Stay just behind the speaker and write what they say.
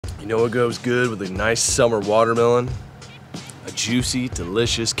You know what goes good with a nice summer watermelon? A juicy,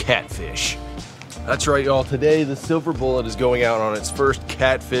 delicious catfish. That's right, y'all. Today, the Silver Bullet is going out on its first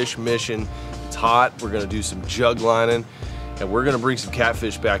catfish mission. It's hot. We're gonna do some jug lining, and we're gonna bring some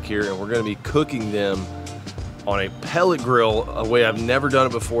catfish back here, and we're gonna be cooking them on a pellet grill, a way I've never done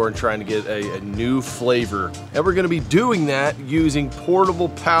it before, and trying to get a new flavor. And we're gonna be doing that using portable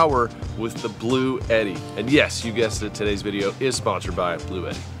power with the Blue Eddy. And yes, you guessed it, today's video is sponsored by Blue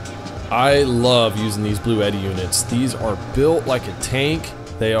Eddy. I love using these Blue Eddy units. These are built like a tank.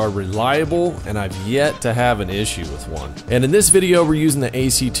 They are reliable, and I've yet to have an issue with one. And in this video, we're using the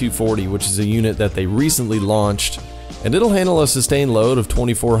AC240, which is a unit that they recently launched, and it'll handle a sustained load of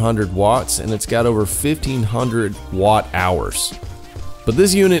 2400 watts, and it's got over 1500 watt hours. But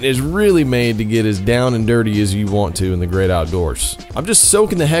this unit is really made to get as down and dirty as you want to in the great outdoors. I'm just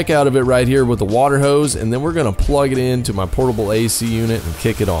soaking the heck out of it right here with the water hose, and then we're gonna plug it into my portable AC unit and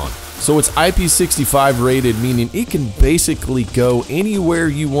kick it on. So it's IP65 rated, meaning it can basically go anywhere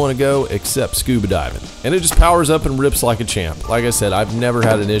you want to go except scuba diving. And it just powers up and rips like a champ. Like I said, I've never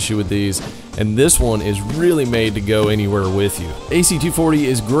had an issue with these, and this one is really made to go anywhere with you. AC240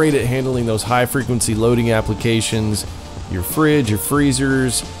 is great at handling those high frequency loading applications, your fridge, your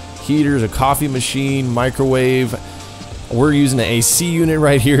freezers, heaters, a coffee machine, microwave. We're using an AC unit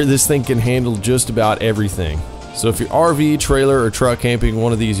right here. This thing can handle just about everything. So if you're RV, trailer, or truck camping,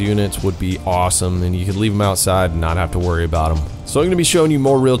 one of these units would be awesome, and you could leave them outside and not have to worry about them. So I'm going to be showing you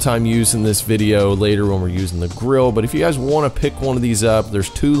more real-time use in this video later when we're using the grill, but if you guys want to pick one of these up, there's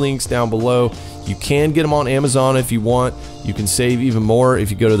 2 links down below. You can get them on Amazon if you want. You can save even more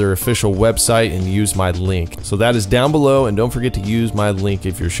if you go to their official website and use my link. So that is down below, and don't forget to use my link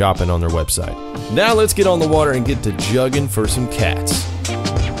if you're shopping on their website. Now let's get on the water and get to jugging for some cats.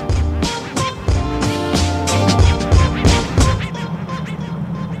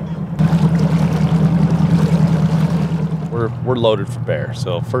 We're loaded for bear.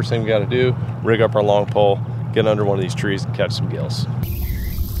 So first thing we got to do, rig up our long pole, get under one of these trees and catch some gills.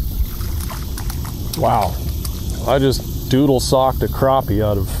 Wow, I just doodle socked a crappie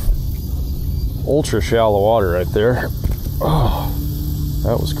out of ultra shallow water right there. Oh,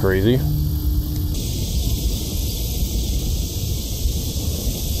 that was crazy.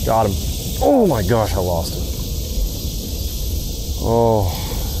 Got him. Oh my gosh, I lost him. Oh.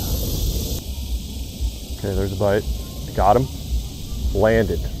 Okay, there's a bite. Got him.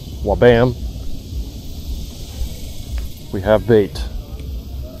 Landed. Wabam. We have bait.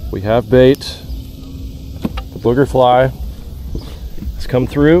 We have bait. The booger fly has come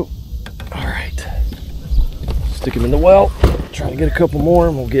through. All right. Stick him in the well. Try to get a couple more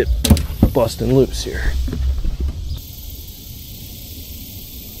and we'll get busting loose here.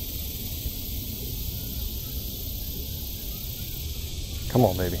 Come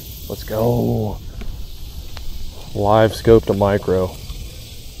on, baby. Let's go. Live scoped a micro.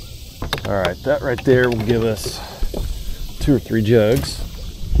 All right, that right there will give us 2 or 3 jugs.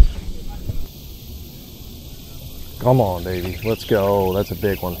 Come on, baby, let's go. That's a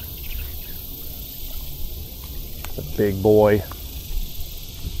big one. A big boy.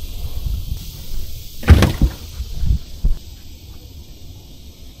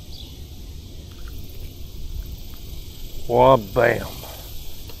 Wah, bam.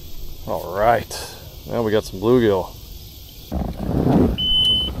 All right. Now we got some bluegill.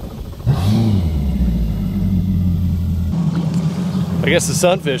 I guess the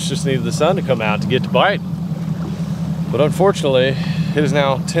sunfish just needed the sun to come out to get to bite. But unfortunately, it is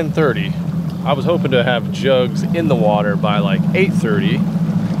now 10:30. I was hoping to have jugs in the water by like 8:30,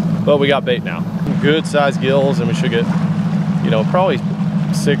 but we got bait now. Good sized gills, and we should get, you know, probably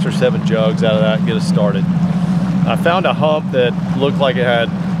 6 or 7 jugs out of that and get us started. I found a hump that looked like it had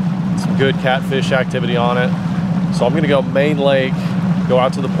some good catfish activity on it, so I'm gonna go main lake, go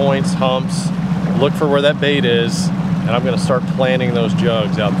out to the points, humps, look for where that bait is, and I'm gonna start planting those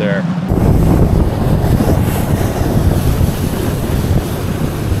jugs out there.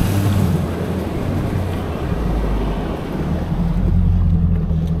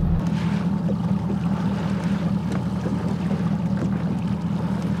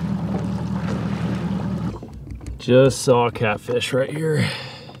 Just saw a catfish right here.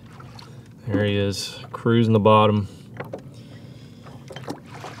 There he is, cruising the bottom.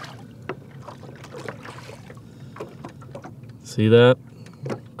 See that?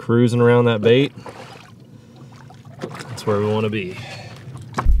 Cruising around that bait. That's where we want to be.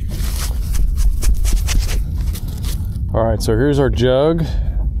 All right, so here's our jug.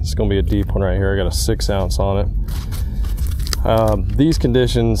 It's gonna be a deep one right here. I got a 6 ounce on it. These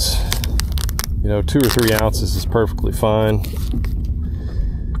conditions, you know, 2 or 3 ounces is perfectly fine.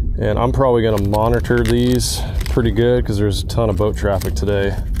 And I'm probably gonna monitor these pretty good because there's a ton of boat traffic today.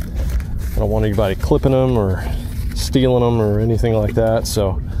 I don't want anybody clipping them or stealing them or anything like that.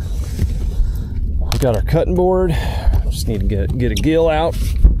 So we got our cutting board. Just need to get a gill out.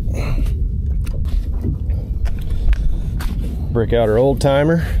 Break out our old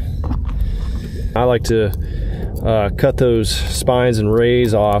timer. I like to cut those spines and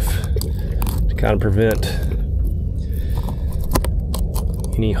rays off to kind of prevent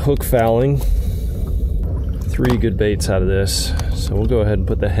any hook fouling. 3 good baits out of this. So we'll go ahead and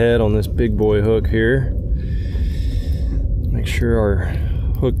put the head on this big boy hook here. Make sure our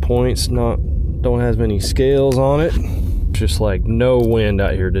hook points don't have any scales on it. Just like no wind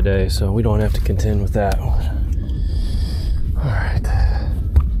out here today, so we don't have to contend with that. All right.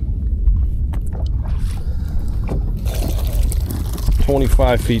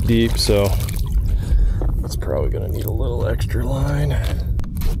 25 feet deep, so it's probably gonna need a little extra line.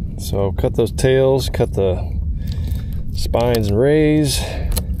 So cut those tails, cut the spines and rays.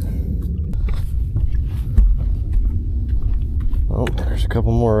 Oh, there's a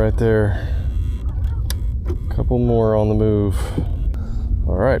couple more right there. A couple more on the move.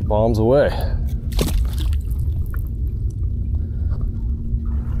 All right, bombs away.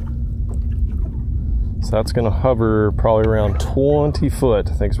 So that's gonna hover probably around 20 foot,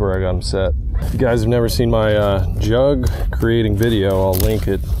 I think is where I got them set. If you guys have never seen my jug creating video, I'll link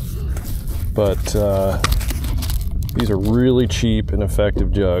it. But these are really cheap and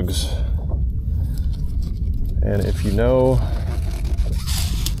effective jugs. And if you know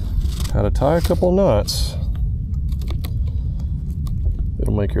how to tie a couple of knots,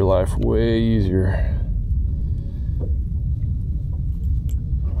 it'll make your life way easier.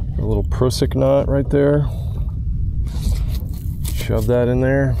 A little prusik knot right there. Shove that in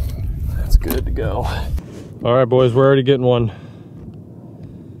there. That's good to go. All right, boys, we're already getting one.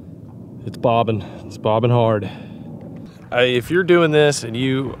 It's bobbing. It's bobbing hard. If you're doing this and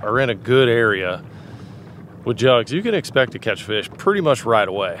you are in a good area with jugs, you can expect to catch fish pretty much right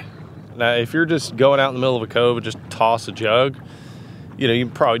away. Now, if you're just going out in the middle of a cove and just toss a jug, you know, you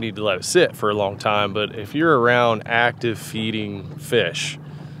probably need to let it sit for a long time. But if you're around active feeding fish,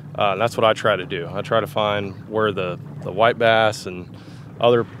 that's what I try to do. I try to find where the white bass and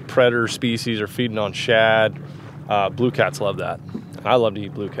other predator species are feeding on shad. Blue cats love that. I love to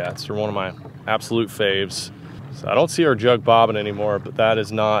eat blue cats. They're one of my absolute faves. So I don't see our jug bobbing anymore, but that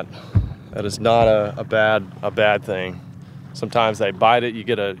is not a bad thing. Sometimes they bite it, you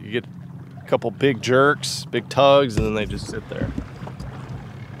get a couple big jerks, big tugs, and then they just sit there.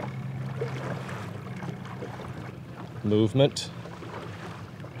 Movement.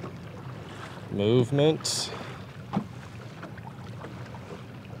 Movement.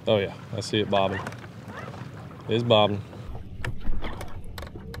 Oh yeah, I see it bobbing. It is bobbing.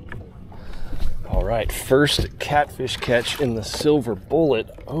 All right, first catfish catch in the silver bullet.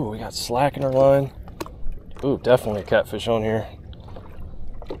 Oh, we got slack in our line. Oh, definitely a catfish on here.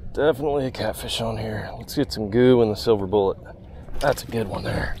 Definitely a catfish on here. Let's get some goo in the silver bullet. That's a good one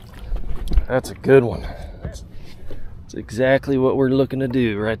there. That's a good one. That's exactly what we're looking to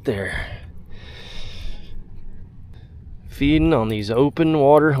do right there. Feeding on these open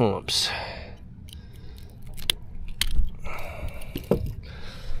water humps.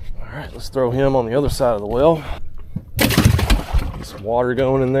 All right, let's throw him on the other side of the well. Get some water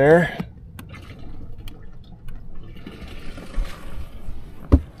going in there.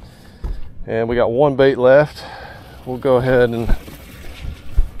 And we got one bait left. We'll go ahead and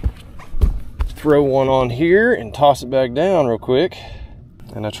throw one on here and toss it back down real quick.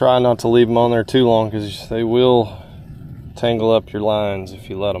 And I try not to leave them on there too long because they will tangle up your lines if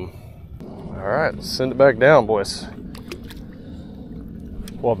you let them. All right, let's send it back down, boys.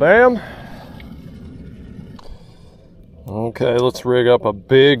 Well, bam. Okay, let's rig up a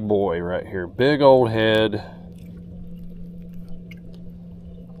big boy right here. Big old head.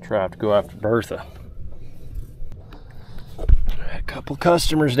 Try to have to go after Bertha. A couple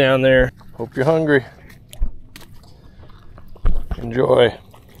customers down there. Hope you're hungry. Enjoy.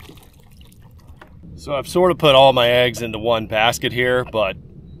 So I've sort of put all my eggs into one basket here, but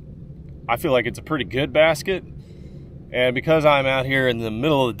I feel like it's a pretty good basket. And because I'm out here in the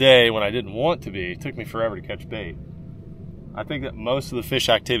middle of the day when I didn't want to be, it took me forever to catch bait. I think that most of the fish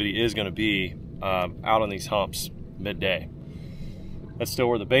activity is going to be out on these humps midday. That's still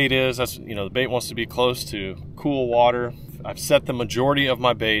where the bait is. That's, you know, the bait wants to be close to cool water. I've set the majority of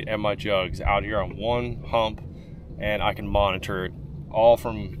my bait and my jugs out here on one hump, and I can monitor it all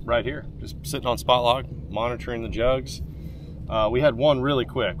from right here, just sitting on spot log, monitoring the jugs. We had one really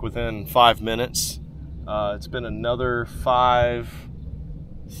quick within 5 minutes. It's been another 5,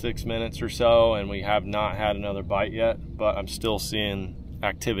 6 minutes or so, and we have not had another bite yet, but I'm still seeing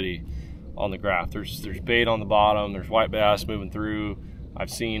activity on the graph. There's bait on the bottom, there's white bass moving through. I've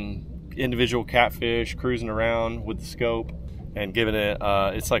seen individual catfish cruising around with the scope and giving it,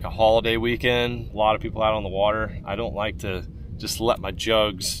 it's like a holiday weekend, a lot of people out on the water. I don't like to just let my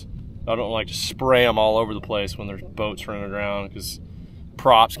jugs, I don't like to spray them all over the place when there's boats running around, because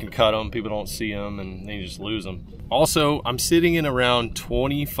props can cut them, people don't see them, and they just lose them. Also, I'm sitting in around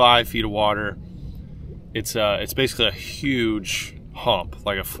 25 feet of water. It's basically a huge hump,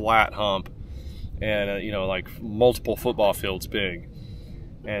 like a flat hump, and you know, like multiple football fields big.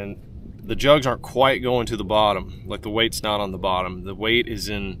 And the jugs aren't quite going to the bottom, like the weight's not on the bottom. The weight is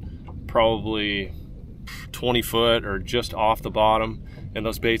in probably 20 foot or just off the bottom, and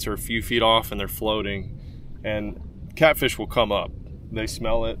those baits are a few feet off and they're floating, and catfish will come up. They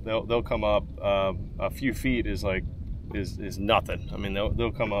smell it, they'll come up. A few feet is like is nothing. I mean,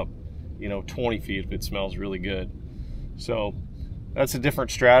 they'll come up, you know, 20 feet if it smells really good. So that's a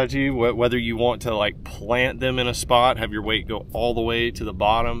different strategy, whether you want to like plant them in a spot, have your weight go all the way to the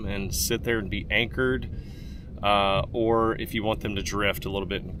bottom and sit there and be anchored, or if you want them to drift a little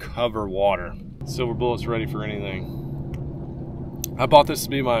bit and cover water. Silver Bullet's ready for anything. I bought this to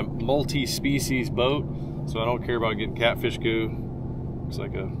be my multi-species boat, so I don't care about getting catfish goo. Looks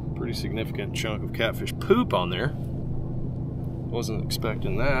like a pretty significant chunk of catfish poop on there. Wasn't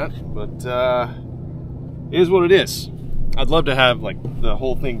expecting that, but it is what it is. I'd love to have like the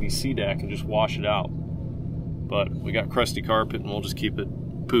whole thing be sea deck and just wash it out, but we got crusty carpet and we'll just keep it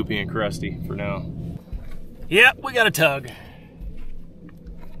poopy and crusty for now. Yep, we got a tug.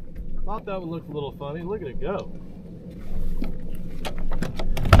 Thought that one looked a little funny. Look at it go.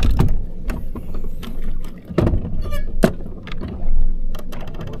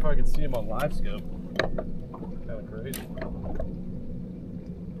 What if I could see him on live scope? Kind of crazy.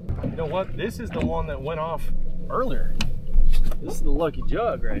 You know what? This is the one that went off earlier. This is the lucky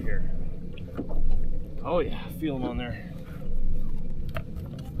jug right here. Oh yeah, feel him on there.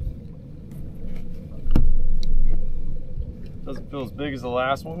 Doesn't feel as big as the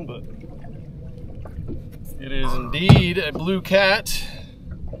last one, but it is indeed a blue cat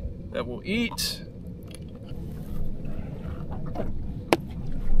that will eat.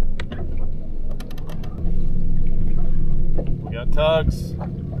 We got tugs.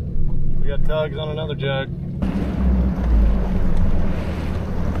 We got tugs on another jug.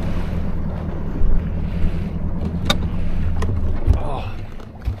 Oh,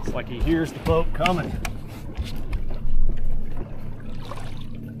 it's like he hears the boat coming.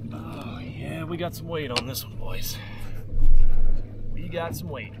 Oh yeah, we got some weight on this one, boys. We got some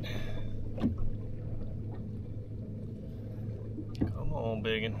weight. Come on,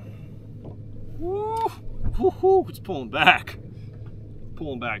 biggin. Woo! Woo-hoo! It's pulling back.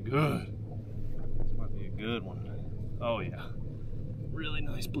 Pulling back good. This might be a good one. Oh yeah. Really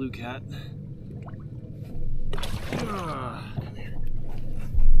nice blue cat. Come here.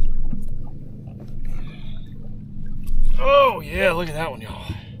 Oh yeah, look at that one, y'all.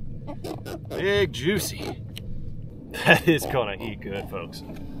 Big, juicy. That is gonna eat good, folks.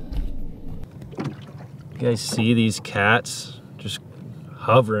 You guys see these cats just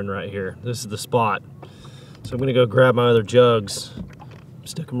hovering right here? This is the spot. So I'm gonna go grab my other jugs,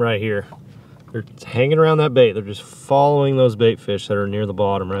 stick them right here. They're hanging around that bait. They're just following those bait fish that are near the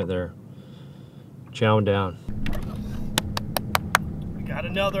bottom right there. Chowing down. We got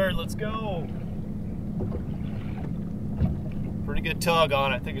another, let's go. Pretty good tug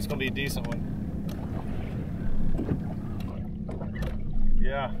on it. I think it's gonna be a decent one.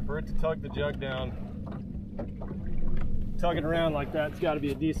 Yeah, for it to tug the jug down, tug it around like that, it's gotta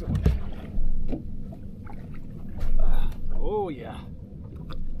be a decent one. Oh yeah.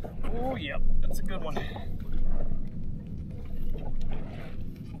 Oh yeah, that's a good one.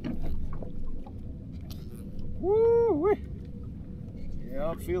 Woo-wee. Yeah,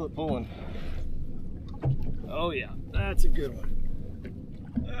 I feel it pulling. Oh yeah, that's a good one.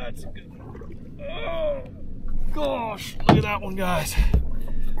 That's a good one. Oh gosh, look at that one, guys.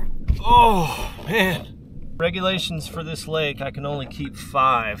 Oh man. Regulations for this lake, I can only keep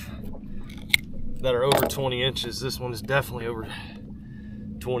 5 that are over 20 inches. This one is definitely over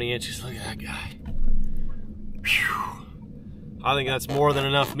 20 inches. Look at that guy. Whew. I think that's more than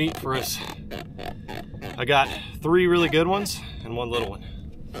enough meat for us. I got 3 really good ones and 1 little one.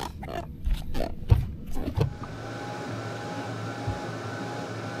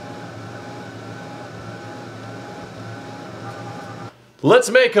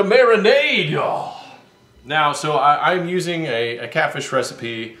 Let's make a marinade, y'all. Now, so I'm using a catfish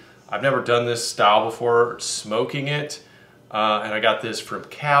recipe. I've never done this style before, smoking it. And I got this from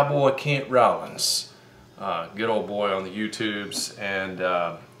Cowboy Kent Rollins. Good old boy on the YouTubes, and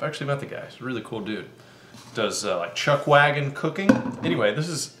I've actually met the guy. He's a really cool dude. Does like chuck wagon cooking. Anyway, this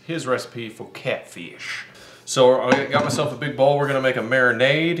is his recipe for catfish. So I got myself a big bowl. We're gonna make a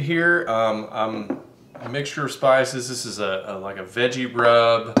marinade here. A mixture of spices. This is like a veggie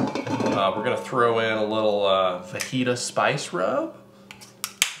rub. We're gonna throw in a little fajita spice rub.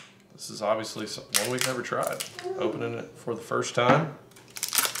 This is obviously one we've never tried. Opening it for the first time.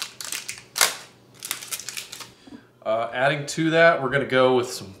 Adding to that, we're gonna go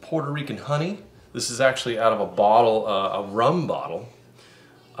with some Puerto Rican honey. This is actually out of a bottle, a rum bottle.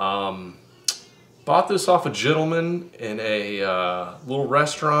 Bought this off a gentleman in a little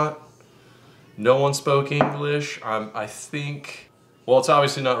restaurant. No one spoke English. I think, well, it's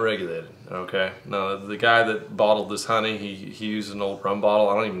obviously not regulated, okay? No, the guy that bottled this honey, he used an old rum bottle.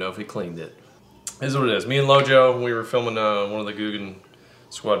 I don't even know if he cleaned it. This is what it is. Me and Lojo, when we were filming one of the Guggen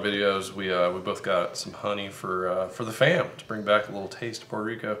Squad videos, we both got some honey for the fam to bring back a little taste of Puerto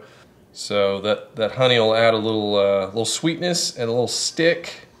Rico. So that honey will add a little sweetness and a little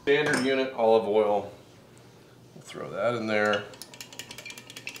stick. Standard unit olive oil. We'll throw that in there.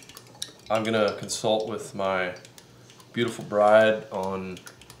 I'm gonna consult with my beautiful bride on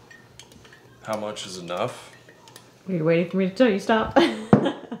how much is enough. Are you waiting for me to tell you stop?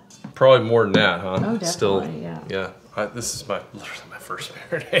 Probably more than that, huh? Oh, definitely, Still, yeah. This is literally my first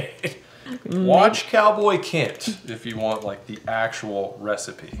marinade. Watch Cowboy Kent if you want like the actual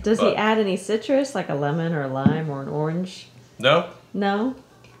recipe. Does he add any citrus, like a lemon or a lime or an orange? No. No?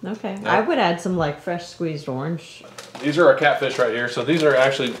 Okay. No. I would add some like fresh squeezed orange. These are our catfish right here. So these are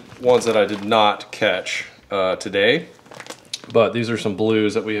actually ones that I did not catch today, but these are some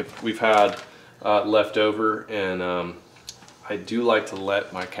blues that we've had left over, and I do like to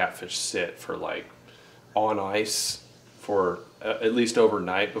let my catfish sit for like on ice for at least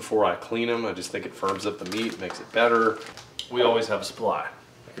overnight before I clean them. I just think it firms up the meat, makes it better. We always have a supply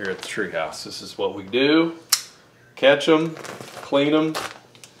here at the treehouse. This is what we do. Catch them, clean them,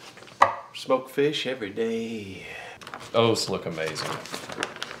 smoke fish every day. Those look amazing.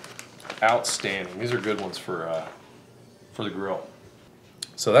 Outstanding. These are good ones for the grill.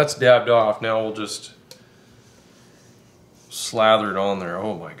 So that's dabbed off. Now we'll just slather it on there.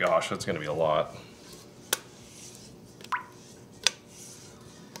 Oh my gosh, that's gonna be a lot.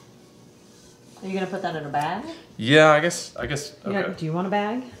 Are you gonna put that in a bag? Yeah, I guess. Okay. Do you want a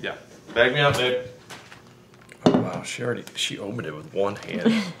bag? Yeah. Bag me up, babe. Oh wow, she opened it with one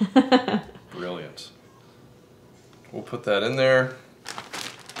hand. Brilliant. We'll put that in there.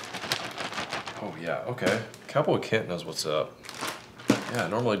 Oh yeah, okay. Cowboy Kent knows what's up. Yeah, I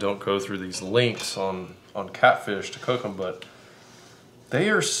normally don't go through these links on catfish to cook them, but they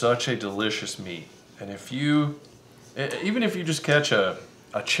are such a delicious meat. And even if you just catch a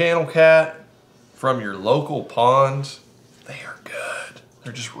channel cat from your local pond, they are good.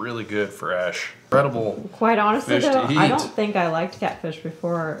 They're just really good fresh. Incredible. Quite honestly fish though, to eat. I don't think I liked catfish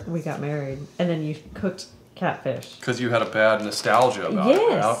before we got married. And then you cooked catfish. Because you had a bad nostalgia about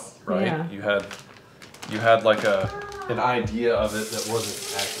it, right? Yeah. You had like an idea of it that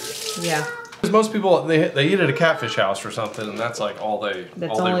wasn't accurate. Yeah. Because most people, they eat at a catfish house or something, and that's like all they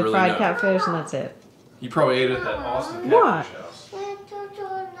only really fried know. catfish and that's it. You probably ate at that Austin catfish What? house.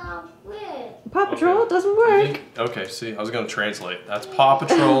 Paw Patrol doesn't work. Okay, see, I was going to translate. That's Paw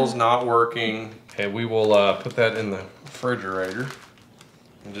Patrol's not working. Okay, we will put that in the refrigerator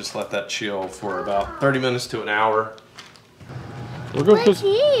and just let that chill for about 30 minutes to an hour. We're going to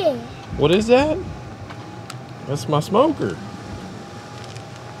put. What is that? That's my smoker.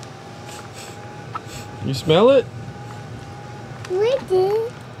 You smell it?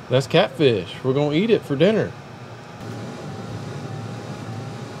 That's catfish. We're going to eat it for dinner.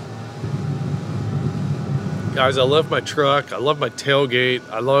 Guys, I love my truck. I love my tailgate.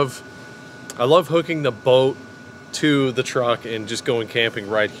 I love hooking the boat to the truck and just going camping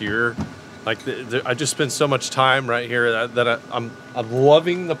right here. Like I just spend so much time right here that I'm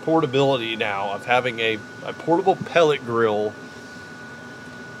loving the portability now of having a portable pellet grill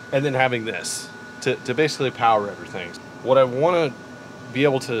and then having this to basically power everything. What I want to be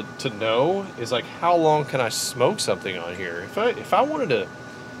able to know is like how long can I smoke something on here? If I wanted to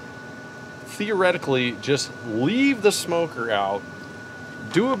theoretically just leave the smoker out,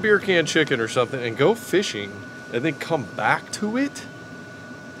 do a beer can chicken or something and go fishing and then come back to it,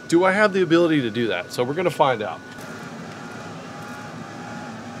 do I have the ability to do that? So we're gonna find out.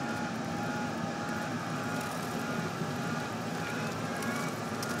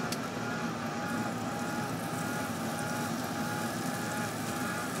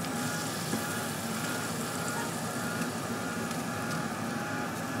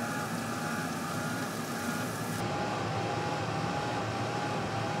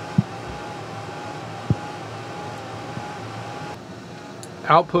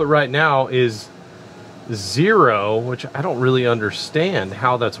 output right now is 0, which I don't really understand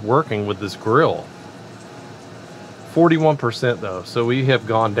how that's working with this grill. 41% though, so we have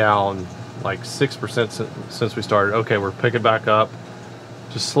gone down like 6% since we started. Okay, we're picking back up,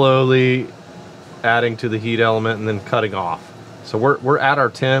 just slowly adding to the heat element and then cutting off. So we're at our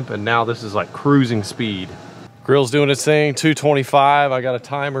temp, and now this is like cruising speed. Grill's doing its thing, 225. I got a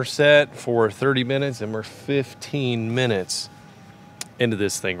timer set for 30 minutes, and we're 15 minutes into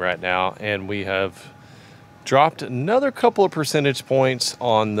this thing right now, and we have dropped another couple of percentage points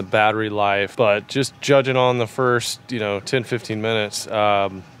on the battery life, but just judging on the first, 10, 15 minutes,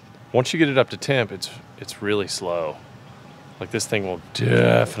 once you get it up to temp, it's really slow. Like, this thing will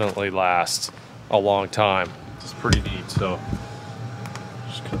definitely last a long time. It's pretty neat. So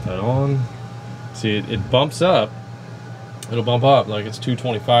just cut that on. See, it bumps up. It'll bump up like it's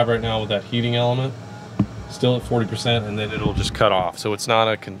 225 right now with that heating element. Still at 40%, and then it'll just cut off. So it's not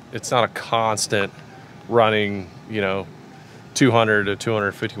a constant running, 200 to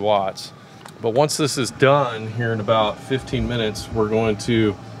 250 watts. But once this is done here in about 15 minutes, we're going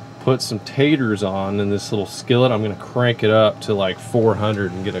to put some taters on in this little skillet. I'm going to crank it up to like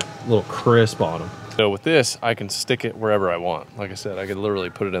 400 and get a little crisp on them. So with this, I can stick it wherever I want. Like I said, I could literally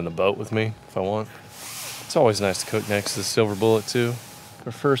put it in the boat with me if I want. It's always nice to cook next to the silver bullet too.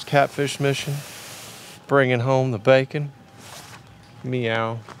 Our first catfish mission, bringing home the bacon.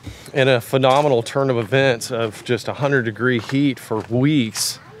 Meow. In a phenomenal turn of events of just 100-degree heat for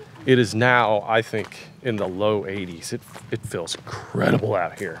weeks, it is now, I think, in the low 80s. It feels incredible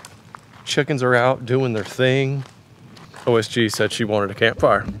out here. Chickens are out doing their thing. OSG said she wanted a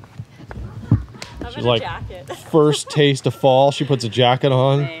campfire. She's like, first taste of fall, she puts a jacket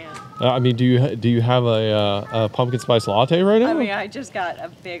on. I mean, do you have a pumpkin spice latte right now? I mean, I just got a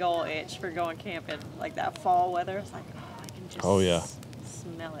big old itch for going camping, like that fall weather. It's like, oh, I can just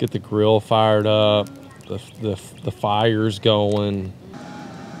smell it. Get the grill fired up, the fire's going.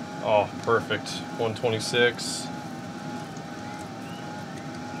 Oh, perfect. 126,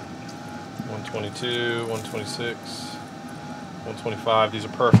 122, 126, 125. These are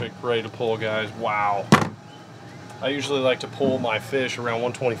perfect, ready to pull, guys. Wow. I usually like to pull my fish around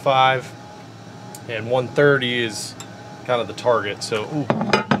 125, and 130 is kind of the target. So, ooh,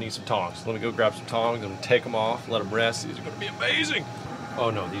 I need some tongs. Let me go grab some tongs and take them off, let them rest. These are going to be amazing. Oh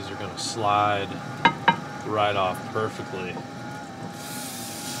no, these are going to slide right off perfectly.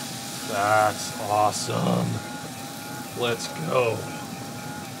 That's awesome. Let's go.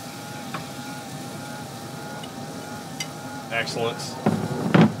 Excellent.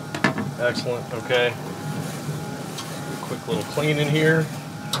 Excellent. Okay. Quick little clean in here.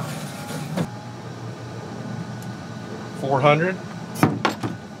 400.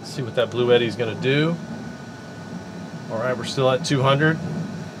 Let's see what that Blue Eddy's gonna do. All right, we're still at 200.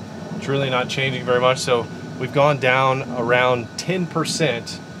 It's really not changing very much. So we've gone down around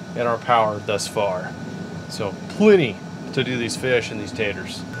 10% in our power thus far. So plenty to do these fish and these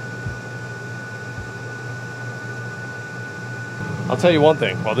taters. I'll tell you one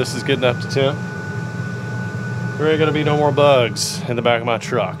thing, while this is getting up to temp, there ain't gonna be no more bugs in the back of my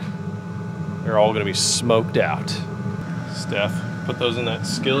truck. They're all gonna be smoked out. Steph, put those in that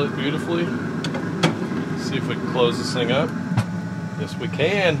skillet beautifully. See if we can close this thing up. Yes, we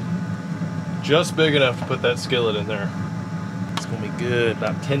can. Just big enough to put that skillet in there. It's gonna be good.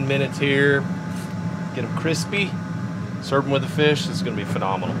 About 10 minutes here. Get them crispy. Serve them with the fish. This is gonna be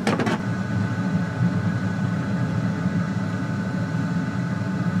phenomenal.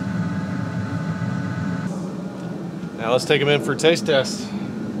 Now let's take them in for a taste test.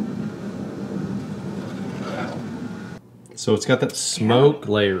 So it's got that smoke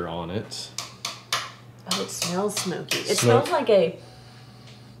layer on it. Oh, it smells smoky. It smells like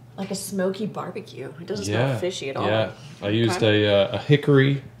a smoky barbecue. It doesn't smell fishy at all. Yeah, I used a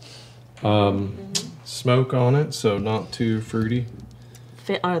hickory smoke on it, so not too fruity.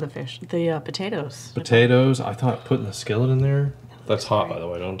 The potatoes. Potatoes. I thought putting the skillet in there. That's hot, by the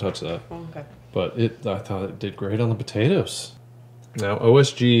way. Don't touch that. Oh, okay. But I thought it did great on the potatoes. Now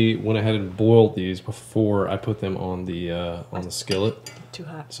OSG went ahead and boiled these before I put them on the skillet. Too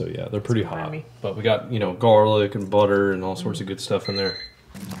hot. So yeah, they're pretty hot. But we got, garlic and butter and all sorts of good stuff in there.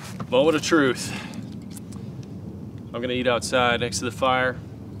 Moment of truth. I'm gonna eat outside next to the fire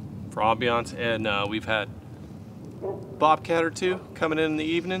for ambiance, and we've had bobcat or two coming in the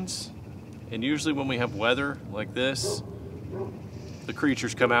evenings, and usually when we have weather like this, the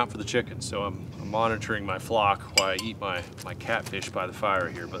creatures come out for the chickens. So I'm monitoring my flock while I eat my catfish by the fire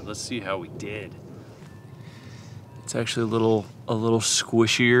here. But let's see how we did. It's actually a little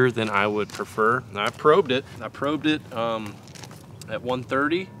squishier than I would prefer. Now, I probed it. I at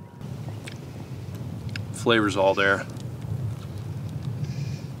 130. Flavor's all there.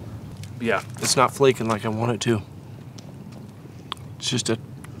 Yeah, it's not flaking like I want it to. It's just a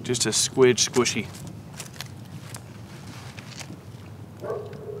squidge squishy.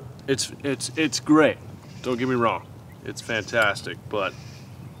 It's great. Don't get me wrong. It's fantastic, but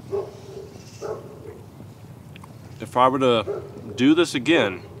if I were to do this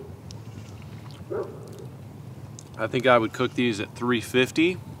again, I think I would cook these at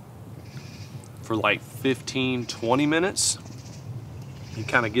 350 for like 15-20 minutes. You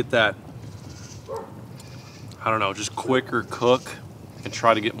kind of get that, I don't know, just quicker cook and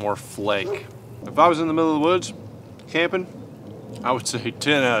try to get more flake. If I was in the middle of the woods camping, I would say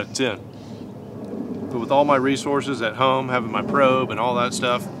 10 out of 10. But with all my resources at home, having my probe and all that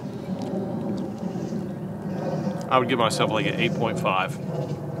stuff, I would give myself like an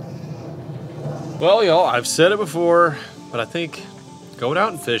 8.5. Well, y'all, I've said it before, but I think going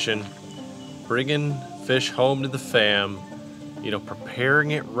out and fishing, bringing fish home to the fam, you know,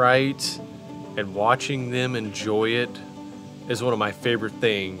 preparing it right and watching them enjoy it is one of my favorite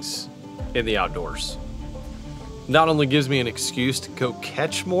things in the outdoors. Not only gives me an excuse to go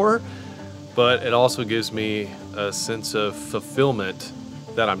catch more, but it also gives me a sense of fulfillment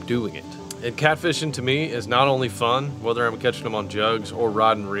that I'm doing it. And catfishing to me is not only fun, whether I'm catching them on jugs or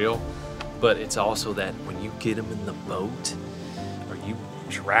rod and reel, but it's also that when you get them in the boat or you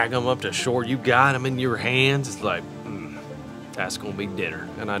drag them up to shore, you got them in your hands, it's like, that's gonna be dinner.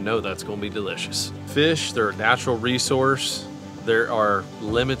 And I know that's gonna be delicious. Fish, they're a natural resource. There are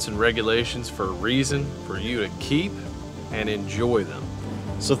limits and regulations for a reason for you to keep and enjoy them.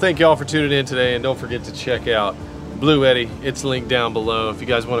 So thank y'all for tuning in today, and don't forget to check out Blue Eddy. It's linked down below if you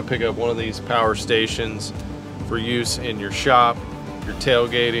guys want to pick up one of these power stations for use in your shop, your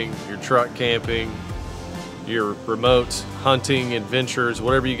tailgating, your truck camping, your remote hunting adventures,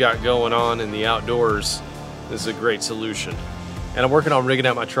 whatever you got going on in the outdoors. This is a great solution. And I'm working on rigging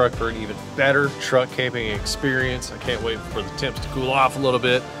out my truck for an even better truck camping experience. I can't wait for the temps to cool off a little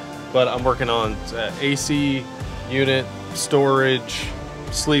bit, but I'm working on AC unit, storage,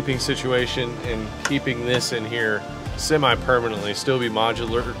 sleeping situation, and keeping this in here semi-permanently. Still be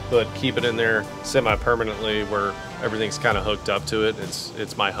modular, but keep it in there semi-permanently where everything's kind of hooked up to it.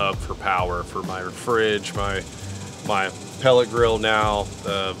 It's my hub for power, for my fridge, my pellet grill now,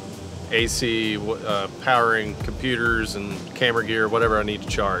 AC, powering computers and camera gear, whatever I need to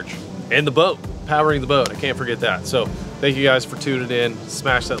charge. And the boat, powering the boat, I can't forget that. So thank you guys for tuning in.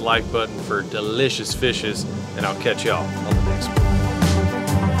 Smash that like button for delicious fishes, and I'll catch y'all on the next one.